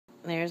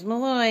There's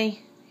Malloy.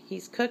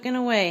 He's cooking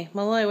away.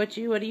 Malloy, what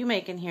are you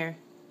making here?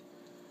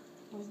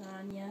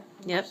 Lasagna.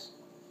 Yep.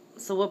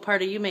 So what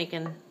part are you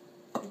making?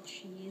 The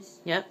cheese.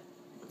 Yep.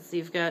 So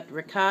you've got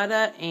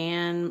ricotta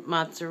and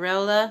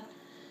mozzarella,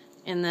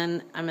 and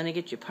then I'm going to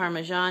get you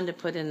Parmesan to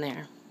put in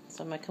there.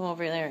 So I'm going to come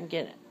over there and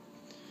get it.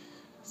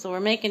 So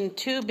we're making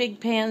 2 big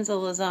pans of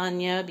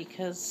lasagna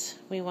because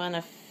we want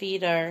to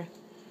feed our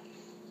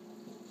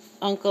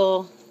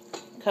uncle,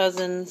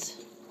 cousins,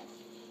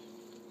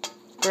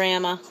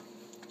 grandma.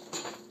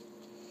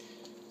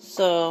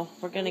 So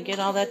we're going to get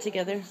all that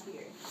together.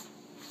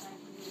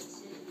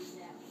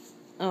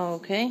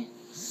 Okay,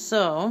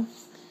 so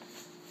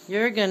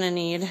you're going to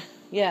need,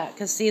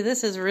 because see,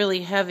 this is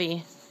really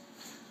heavy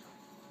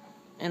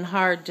and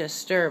hard to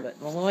stir,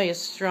 but Malloy is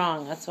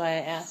strong. That's why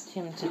I asked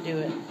him to do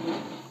it.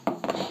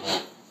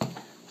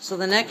 So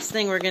the next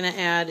thing we're going to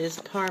add is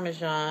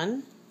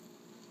Parmesan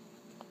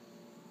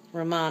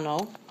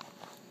Romano.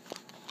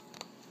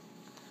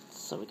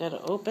 So we got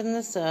to open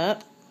this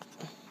up.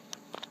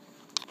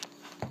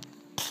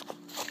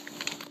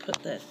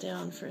 Put that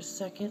down for a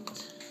second.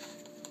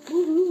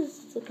 Ooh,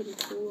 this is looking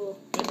cool.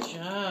 Good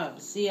job.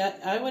 See,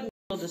 I wouldn't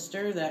be able to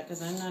stir that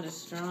because I'm not as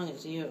strong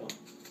as you.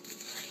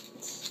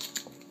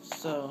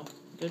 So,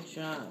 good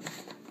job.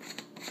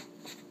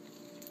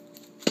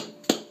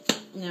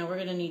 Now we're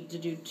going to need to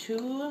do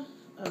 2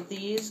 of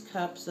these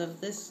cups of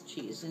this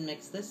cheese and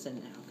mix this in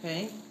now,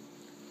 okay?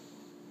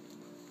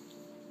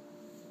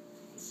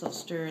 So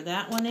stir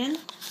that one in.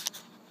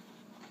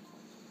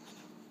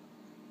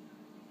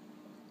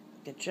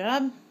 Good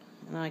job.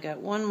 And I got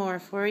one more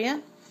for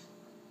you.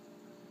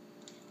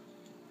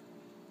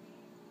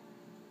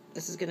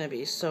 This is going to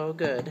be so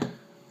good.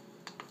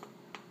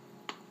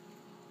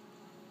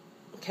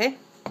 Okay?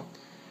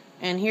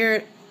 And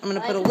here, I'm going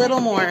to put a little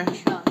more.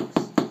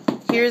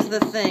 Here's the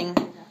thing.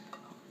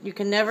 You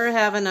can never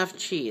have enough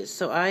cheese,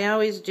 so I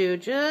always do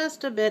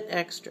just a bit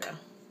extra.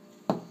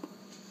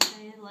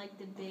 I like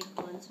the big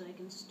one so I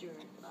can stir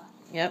it up.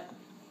 Yep.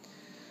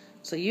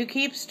 So you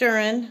keep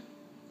stirring,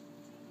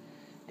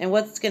 and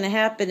what's going to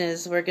happen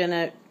is we're going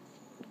to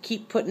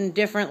keep putting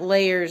different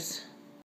layers